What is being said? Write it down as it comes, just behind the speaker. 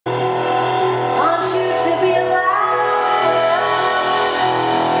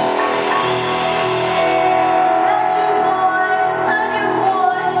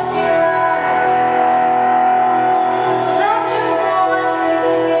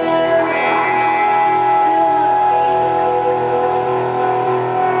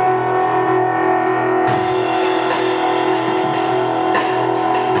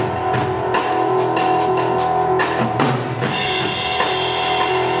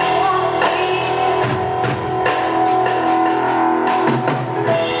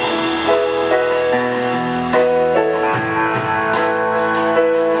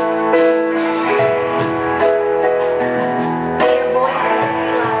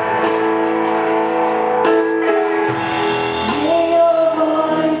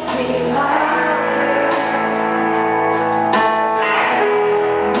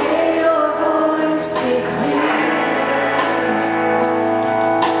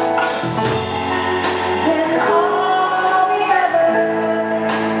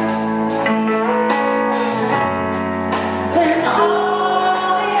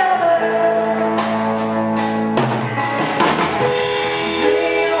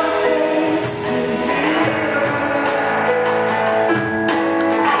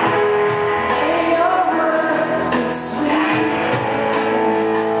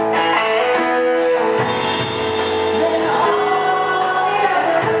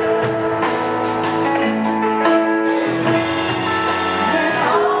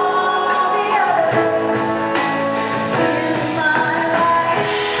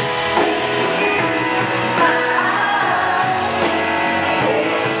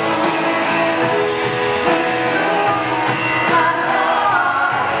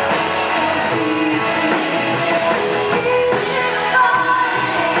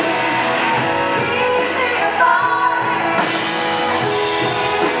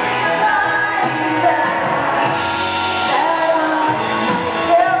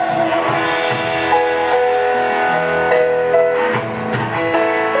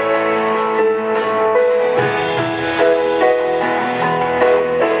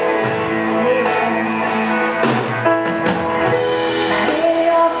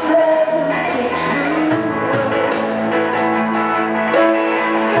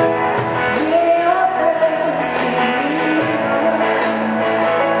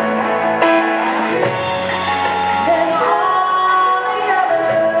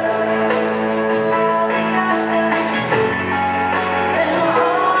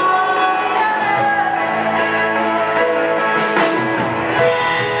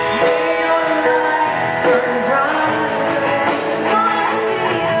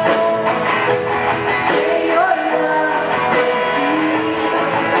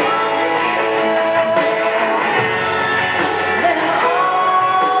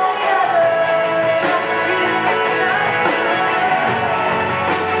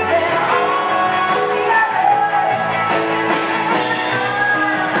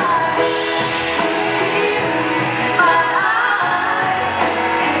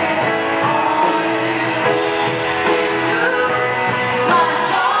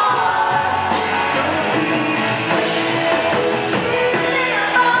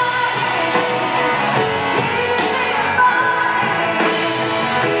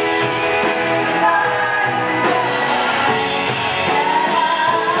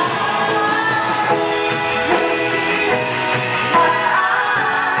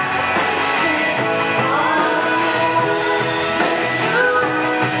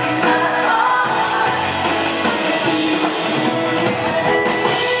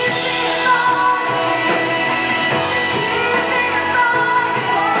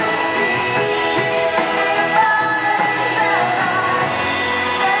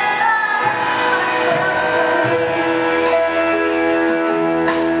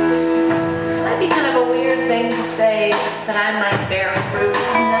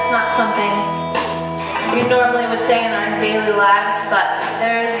but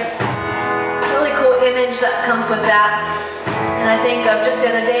there's a really cool image that comes with that. And I think of just the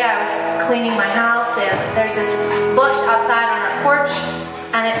other day, I was cleaning my house, and there's this bush outside on our porch,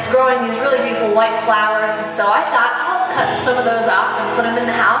 and it's growing these really beautiful white flowers. And so I thought, I'll cut some of those off and put them in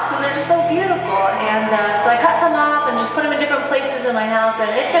the house because they're just so beautiful. And so I cut some off and just put them in different places in my house, and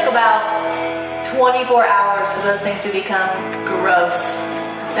it took about 24 hours for those things to become gross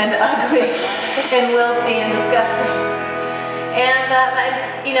and ugly and wilty and disgusting. And,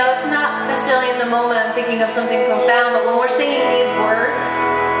 you know, it's not necessarily in the moment I'm thinking of something profound, but when we're singing these words,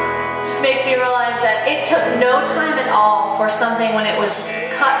 it just makes me realize that it took no time at all for something, when it was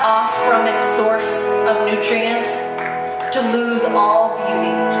cut off from its source of nutrients, to lose all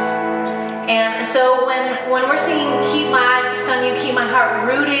beauty. And so when we're singing, keep my eyes fixed on you, keep my heart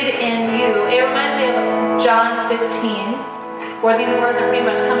rooted in you, it reminds me of John 15, where these words are pretty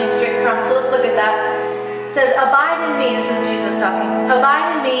much coming straight from. So let's look at that. It says, abide in me, this is Jesus talking,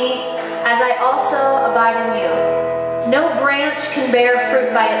 abide in me as I also abide in you. No branch can bear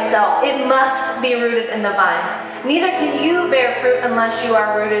fruit by itself. It must be rooted in the vine. Neither can you bear fruit unless you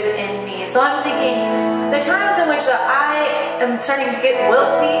are rooted in me. So I'm thinking, the times in which I am starting to get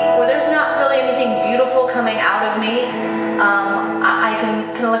wilty, where there's not really anything beautiful coming out of me, I can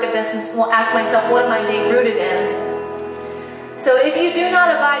kind of look at this and ask myself, what am I being rooted in? So if you do not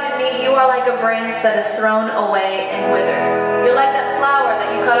abide in me, you are like a branch that is thrown away and withers. You're like that flower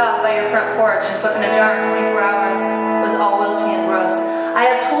that you cut off by your front porch and put in a jar 24 hours. It was all wilty and gross. I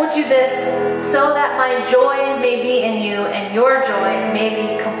have told you this so that my joy may be in you and your joy may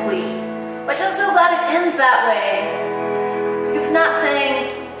be complete. Which I'm so glad it ends that way. He's not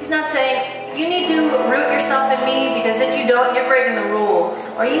saying, you need to root yourself in me, because if you don't, you're breaking the rules.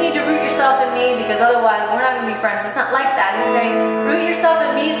 Or you need to root yourself in me because otherwise we're not going to be friends. It's not like that. He's saying, root yourself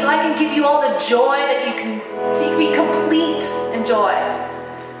in me so I can give you all the joy that you can, so you can be complete in joy.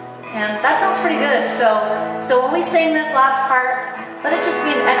 And that sounds pretty good. So when we sing this last part, let it just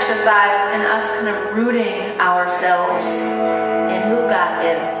be an exercise in us kind of rooting ourselves in who God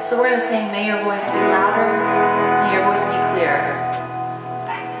is. So we're going to sing, may your voice be louder, may your voice be clearer.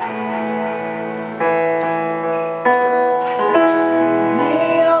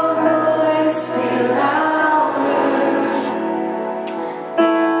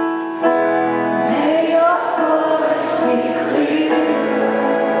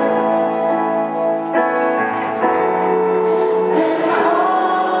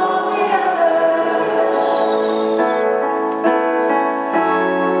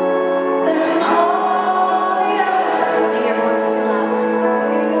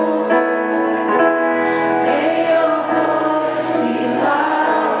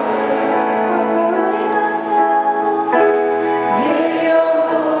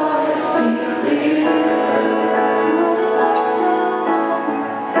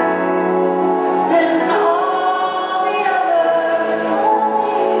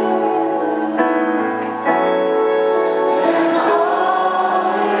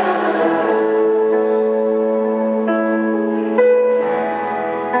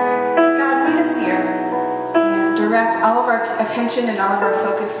 Attention and all of our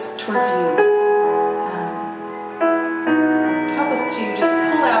focus towards you. Help us to just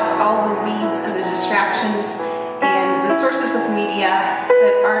pull out all the weeds and the distractions and the sources of media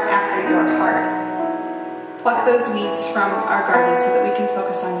that aren't after your heart. Pluck those weeds from our garden so that we can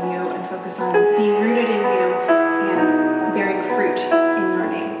focus on you and focus on being rooted in you and bearing fruit in your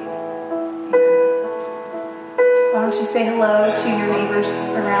name. Why don't you say hello to your neighbors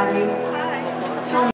around you?